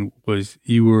education was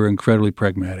you were incredibly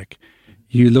pragmatic.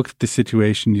 You looked at the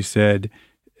situation, you said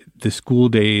the school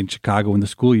day in Chicago, when the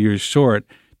school year is short,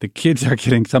 the kids are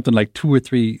getting something like 2 or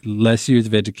 3 less years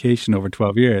of education over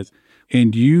 12 years.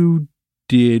 And you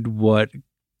did what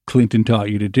Clinton taught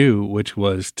you to do, which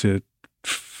was to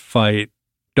fight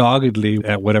doggedly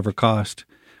at whatever cost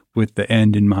with the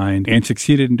end in mind, and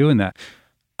succeeded in doing that.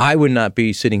 I would not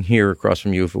be sitting here across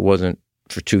from you if it wasn't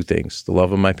for 2 things: the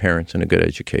love of my parents and a good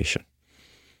education.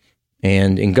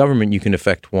 And in government, you can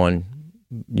affect one,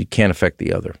 you can't affect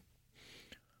the other.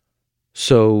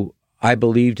 So I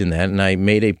believed in that, and I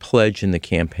made a pledge in the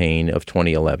campaign of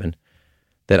 2011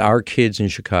 that our kids in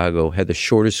Chicago had the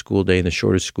shortest school day and the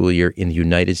shortest school year in the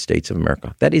United States of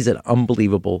America. That is an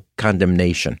unbelievable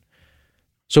condemnation.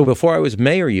 So before I was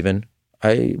mayor even,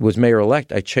 I was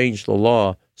mayor-elect, I changed the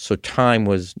law so time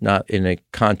was not in a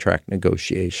contract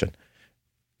negotiation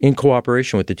in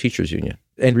cooperation with the teachers union.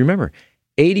 And remember,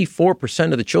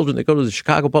 84% of the children that go to the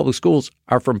Chicago public schools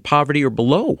are from poverty or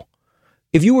below.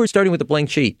 If you were starting with a blank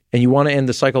sheet and you want to end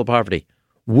the cycle of poverty,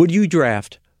 would you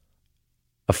draft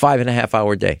a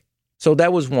 5.5-hour day? So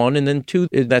that was one. And then 2,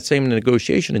 in that same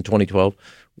negotiation in 2012,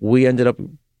 we ended up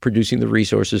producing the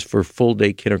resources for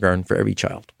full-day kindergarten for every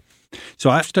child. So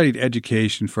I've studied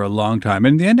education for a long time.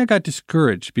 And in the end, I got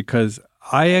discouraged because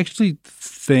I actually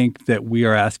think that we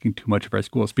are asking too much of our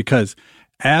schools, because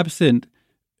absent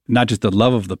not just the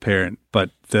love of the parent, but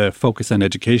the focus on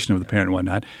education of the parent and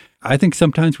whatnot, I think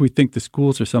sometimes we think the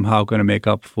schools are somehow going to make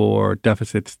up for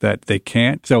deficits that they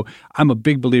can't. So I'm a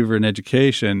big believer in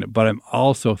education, but I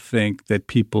also think that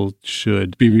people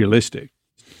should be realistic.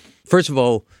 First of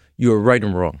all, you're right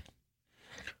and wrong.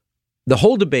 The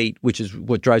whole debate, which is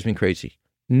what drives me crazy,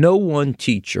 no one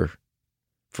teacher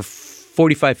for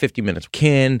 45, 50 minutes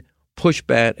can push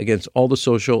back against all the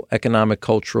social, economic,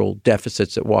 cultural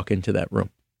deficits that walk into that room.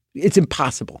 It's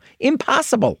impossible.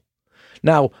 Impossible.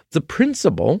 Now, the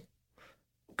principal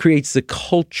creates the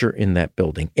culture in that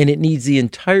building, and it needs the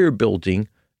entire building,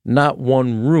 not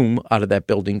one room out of that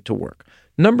building, to work.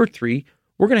 Number 3,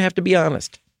 we're going to have to be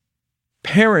honest.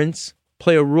 Parents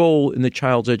play a role in the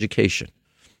child's education.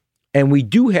 And we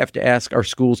do have to ask our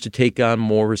schools to take on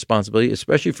more responsibility,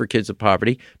 especially for kids of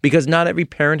poverty, because not every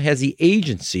parent has the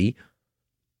agency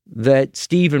that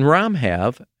Steve and Ram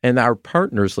have, and our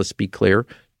partners, let's be clear,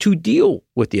 to deal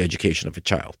with the education of a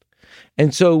child.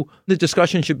 And so the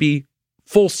discussion should be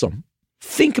fulsome.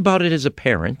 Think about it as a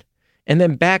parent, and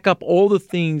then back up all the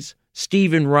things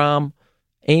Steve and Ram,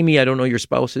 Amy, I don't know your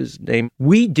spouse's name,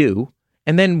 we do,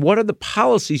 and then what are the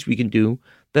policies we can do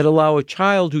that allow a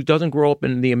child who doesn't grow up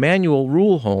in the Emanuel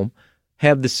Rule home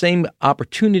have the same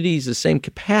opportunities, the same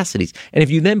capacities. And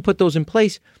if you then put those in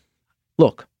place,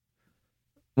 look,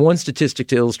 one statistic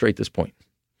to illustrate this point.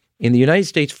 In the United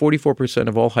States, 44%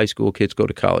 of all high school kids go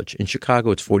to college. In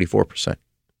Chicago, it's 44%.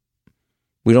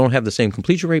 We don't have the same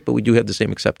completion rate, but we do have the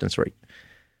same acceptance rate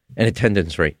and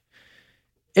attendance rate.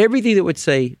 Everything that would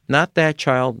say, not that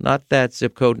child, not that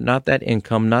zip code, not that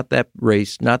income, not that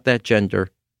race, not that gender,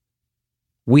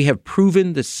 we have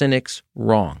proven the cynics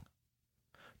wrong.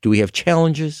 Do we have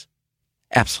challenges?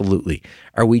 Absolutely.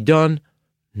 Are we done?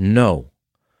 No.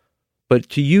 But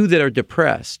to you that are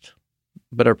depressed,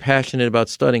 but are passionate about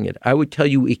studying it, I would tell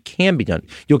you it can be done.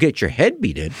 You'll get your head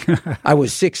beat in. I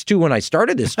was 6'2" when I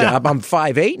started this job. I'm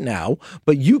 5'8" now,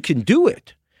 but you can do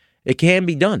it. It can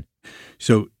be done.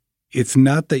 So it's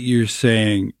not that you're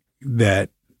saying that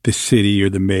the city or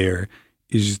the mayor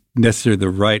is necessarily the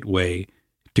right way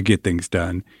to get things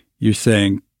done. You're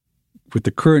saying with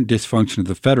the current dysfunction at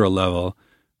the federal level,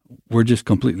 we're just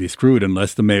completely screwed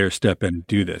unless the mayor step in and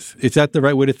do this. Is that the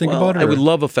right way to think about it? I would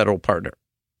love a federal partner.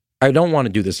 I don't want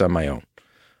to do this on my own.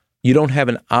 You don't have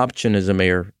an option as a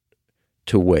mayor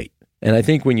to wait. And I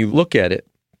think when you look at it,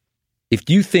 if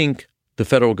you think the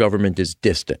federal government is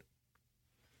distant,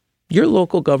 your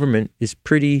local government is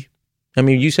pretty, I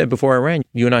mean, you said before I ran,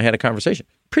 you and I had a conversation,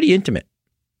 pretty intimate.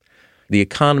 The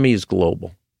economy is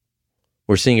global.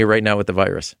 We're seeing it right now with the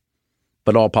virus,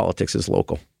 but all politics is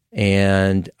local.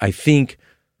 And I think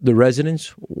the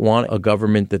residents want a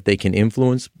government that they can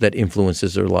influence, that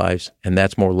influences their lives, and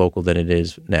that's more local than it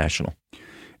is national.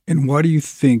 And why do you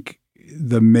think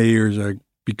the mayors are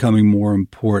becoming more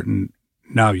important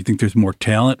now? You think there's more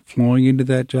talent flowing into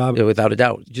that job? Without a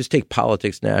doubt. Just take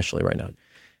politics nationally right now.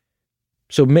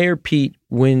 So Mayor Pete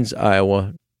wins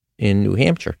Iowa in New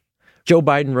Hampshire. Joe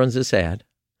Biden runs this ad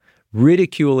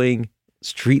ridiculing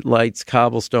streetlights,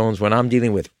 cobblestones, when I'm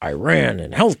dealing with Iran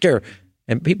and healthcare.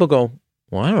 And people go,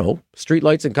 well, I don't know,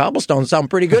 streetlights and cobblestones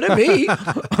sound pretty good to me.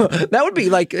 That would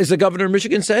be like, as the governor of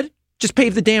Michigan said, Just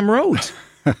pave the damn roads.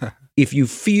 If you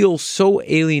feel so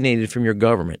alienated from your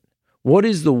government, what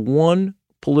is the one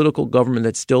political government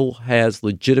that still has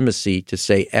legitimacy to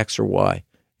say X or Y?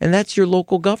 And that's your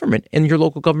local government and your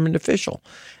local government official.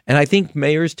 And I think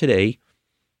mayors today,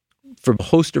 for a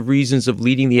host of reasons of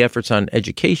leading the efforts on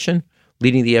education,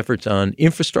 leading the efforts on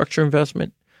infrastructure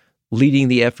investment, leading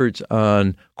the efforts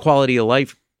on quality of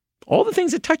life, all the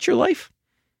things that touch your life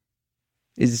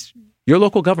is your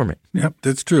local government. Yep,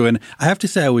 that's true. And I have to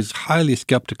say I was highly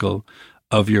skeptical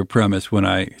of your premise when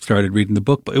I started reading the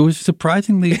book, but it was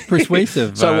surprisingly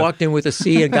persuasive. So I walked in with a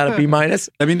C and got a B minus?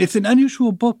 I mean, it's an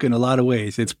unusual book in a lot of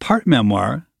ways. It's part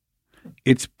memoir.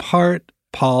 It's part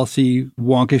policy,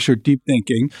 wonkish or deep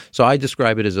thinking. So I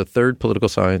describe it as a third political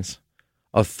science,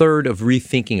 a third of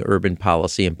rethinking urban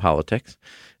policy and politics.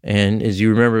 And as you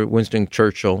remember, Winston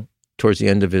Churchill, towards the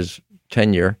end of his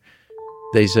tenure,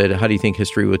 they said, how do you think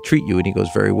history would treat you? And he goes,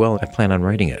 very well. I plan on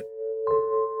writing it.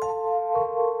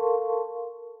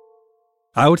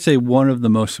 I would say one of the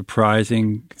most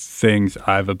surprising things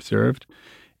I've observed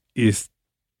is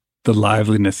the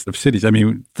liveliness of cities. I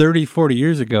mean, 30, 40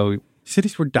 years ago,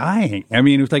 cities were dying. I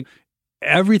mean, it was like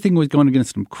everything was going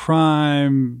against them.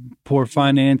 Crime, poor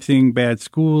financing, bad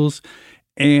schools,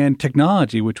 and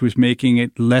technology, which was making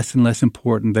it less and less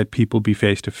important that people be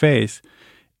face-to-face.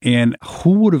 And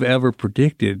who would have ever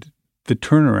predicted the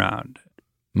turnaround?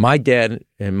 My dad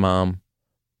and mom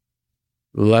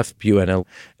left Buena.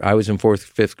 I was in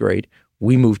 4th, 5th grade.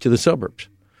 We moved to the suburbs.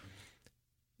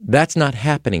 That's not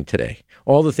happening today.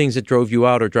 All the things that drove you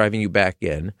out are driving you back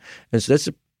in. And so that's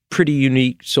a pretty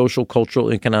unique social,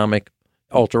 cultural, economic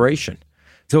alteration.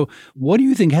 So what do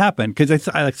you think happened? Because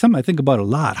I something I think about a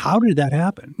lot. How did that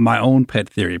happen? My own pet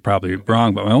theory, probably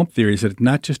wrong, but my own theory is that it's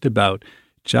not just about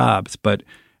jobs, but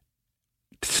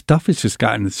stuff has just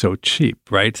gotten so cheap,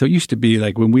 right? So it used to be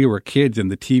like when we were kids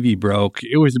and the TV broke,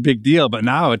 it was a big deal. But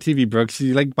now a TV broke, so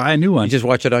you like buy a new one. You just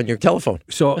watch it on your telephone.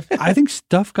 So I think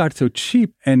stuff got so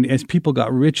cheap. And as people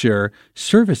got richer,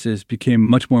 services became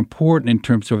much more important in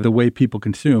terms of the way people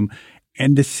consume.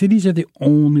 And the cities are the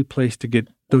only place to get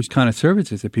those kind of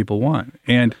services that people want.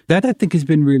 And that, I think, has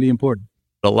been really important.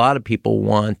 A lot of people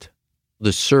want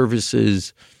the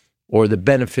services or the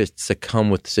benefits that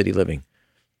come with city living.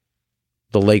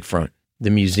 The lakefront, the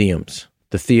museums,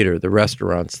 the theater, the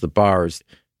restaurants, the bars,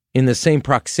 in the same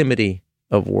proximity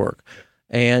of work.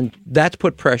 And that's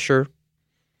put pressure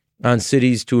on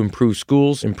cities to improve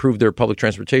schools, improve their public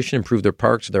transportation, improve their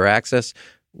parks, their access,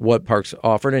 what parks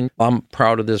offered. And I'm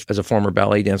proud of this as a former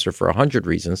ballet dancer for 100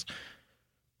 reasons.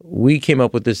 We came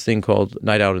up with this thing called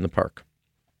Night Out in the Park,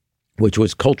 which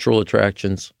was cultural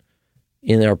attractions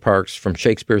in our parks, from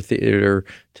Shakespeare Theater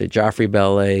to Joffrey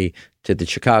Ballet to the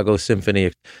Chicago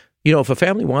Symphony. You know, if a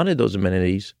family wanted those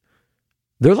amenities,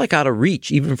 they're like out of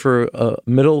reach, even for a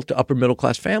middle to upper middle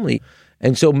class family.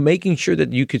 And so making sure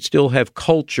that you could still have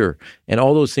culture and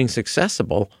all those things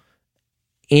accessible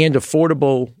and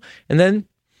affordable. And then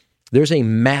there's a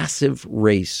massive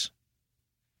race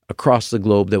across the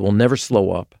globe that will never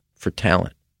slow up for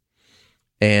talent.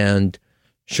 And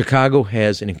Chicago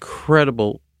has an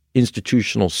incredible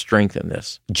institutional strength in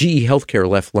this. GE Healthcare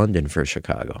left London for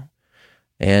Chicago.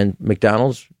 And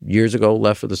McDonald's, years ago,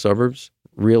 left for the suburbs,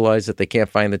 realized that they can't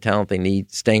find the talent they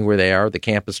need, staying where they are, the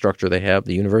campus structure they have,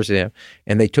 the university they have,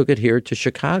 and they took it here to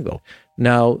Chicago.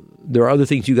 Now, there are other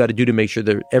things you got to do to make sure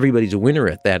that everybody's a winner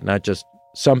at that, not just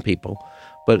some people.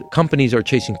 But companies are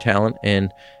chasing talent,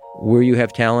 and where you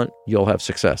have talent, you'll have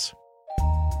success.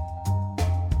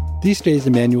 These days,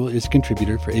 Emmanuel is a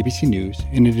contributor for ABC News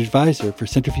and an advisor for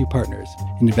Centerview Partners,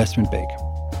 an investment bank.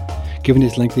 Given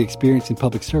his lengthy experience in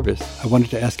public service, I wanted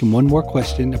to ask him one more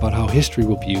question about how history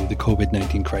will view the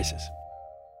COVID-19 crisis.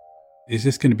 Is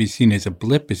this going to be seen as a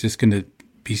blip? Is this going to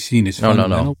be seen as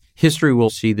fundamental? No. History will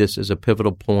see this as a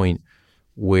pivotal point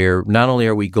where not only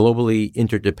are we globally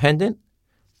interdependent,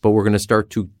 but we're going to start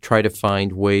to try to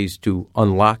find ways to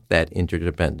unlock that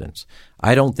interdependence.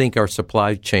 I don't think our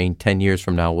supply chain 10 years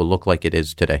from now will look like it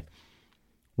is today.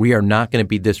 We are not going to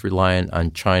be this reliant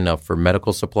on China for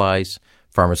medical supplies,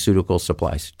 pharmaceutical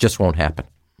supplies. Just won't happen.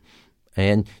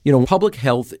 And, you know, public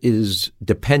health is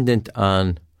dependent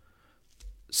on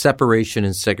separation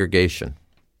and segregation.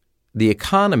 The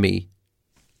economy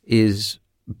is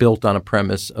built on a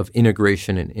premise of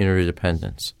integration and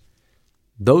interdependence.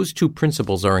 Those two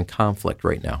principles are in conflict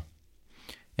right now.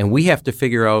 And we have to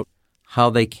figure out how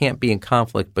they can't be in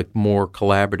conflict but more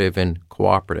collaborative and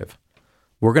cooperative.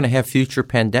 We're going to have future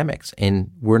pandemics,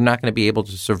 and we're not going to be able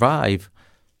to survive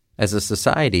as a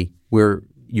society where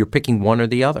you're picking one or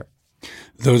the other.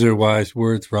 Those are wise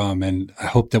words, Ram, and I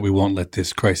hope that we won't let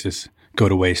this crisis go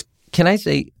to waste. Can I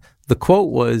say The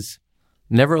quote was,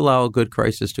 "Never allow a good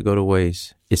crisis to go to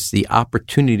waste. It's the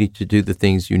opportunity to do the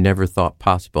things you never thought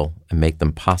possible and make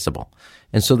them possible."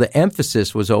 And so the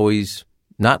emphasis was always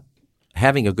not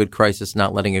having a good crisis,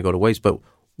 not letting it go to waste, but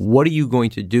what are you going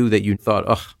to do that you thought,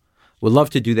 would love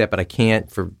to do that, but I can't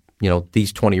for,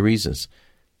 these 20 reasons.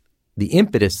 The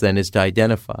impetus then is to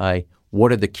identify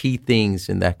what are the key things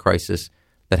in that crisis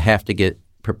that have to get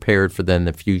prepared for then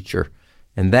the future.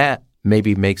 And that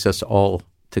maybe makes us all,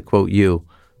 to quote you,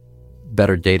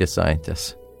 better data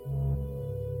scientists.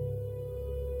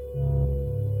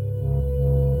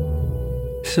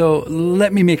 So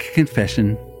let me make a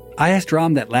confession. I asked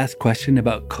Ram that last question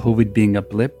about COVID being a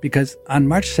blip because on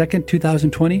March 2nd,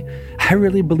 2020, I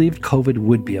really believed COVID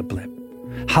would be a blip.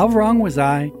 How wrong was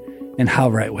I and how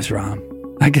right was Ram?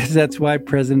 I guess that's why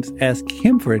presidents ask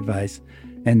him for advice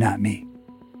and not me.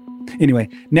 Anyway,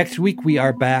 next week we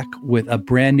are back with a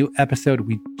brand new episode.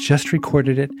 We just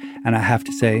recorded it, and I have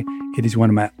to say, it is one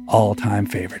of my all-time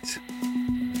favorites.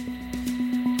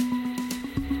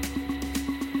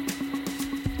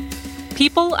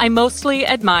 People I Mostly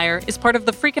Admire is part of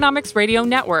the Freakonomics Radio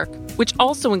Network, which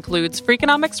also includes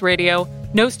Freakonomics Radio,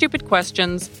 No Stupid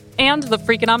Questions, and the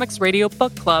Freakonomics Radio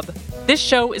Book Club. This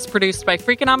show is produced by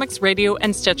Freakonomics Radio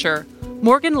and Stitcher.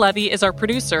 Morgan Levy is our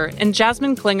producer, and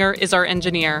Jasmine Klinger is our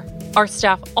engineer. Our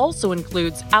staff also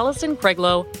includes Allison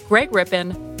Craiglow, Greg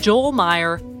Rippin, Joel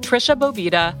Meyer, Trisha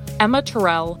Bobita, Emma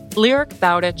Terrell, Lyric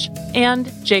Bowditch,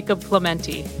 and Jacob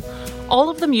Clementi. All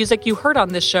of the music you heard on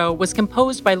this show was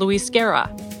composed by Luis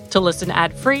Guerra. To listen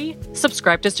ad-free,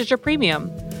 subscribe to Stitcher Premium.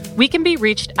 We can be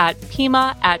reached at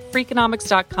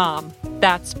pima@freakonomics.com.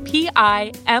 That's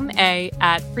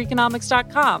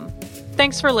PIMA@freakonomics.com.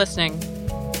 Thanks for listening.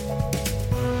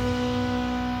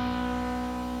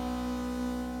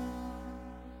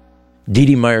 Dee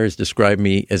Dee Myers described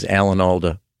me as Alan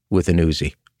Alda with an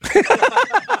Uzi.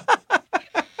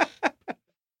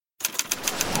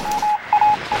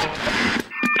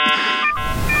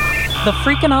 The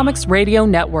Freakonomics Radio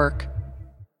Network.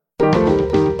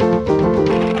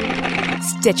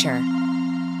 Stitcher.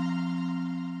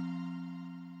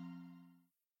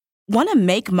 Want to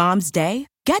make Mom's Day?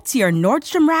 Get to your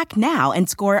Nordstrom Rack now and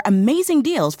score amazing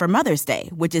deals for Mother's Day,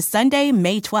 which is Sunday,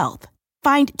 May 12th.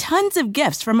 Find tons of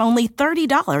gifts from only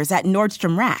 $30 at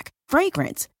Nordstrom Rack.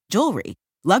 Fragrance, jewelry,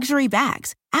 luxury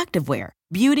bags, activewear,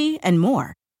 beauty, and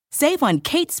more. Save on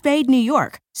Kate Spade New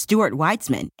York, Stuart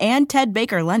Weitzman, and Ted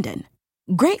Baker London.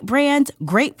 Great brands,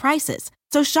 great prices.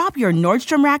 So shop your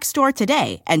Nordstrom Rack store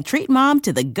today and treat Mom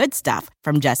to the good stuff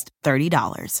from just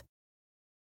 $30.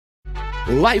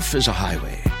 Life is a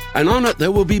highway, and on it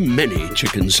there will be many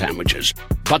chicken sandwiches.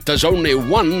 But there's only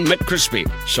one McCrispy.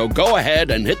 So go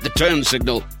ahead and hit the turn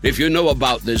signal if you know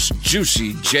about this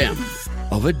juicy gem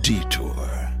of a detour.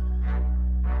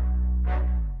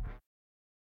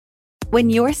 When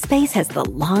your space has the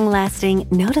long-lasting,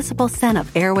 noticeable scent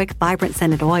of Airwick Vibrant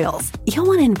Scented Oils, you'll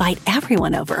want to invite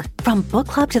everyone over, from book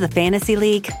club to the fantasy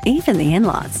league, even the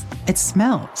in-laws. It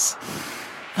smells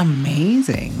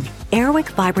amazing. Airwick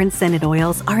Vibrant Scented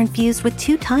Oils are infused with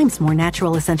 2 times more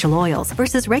natural essential oils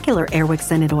versus regular Airwick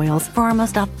Scented Oils for our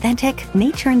most authentic,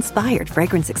 nature-inspired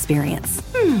fragrance experience.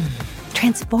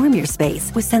 Transform your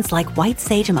space with scents like white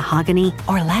sage and mahogany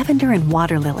or lavender and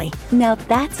water lily. Now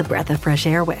that's a breath of fresh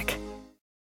Airwick.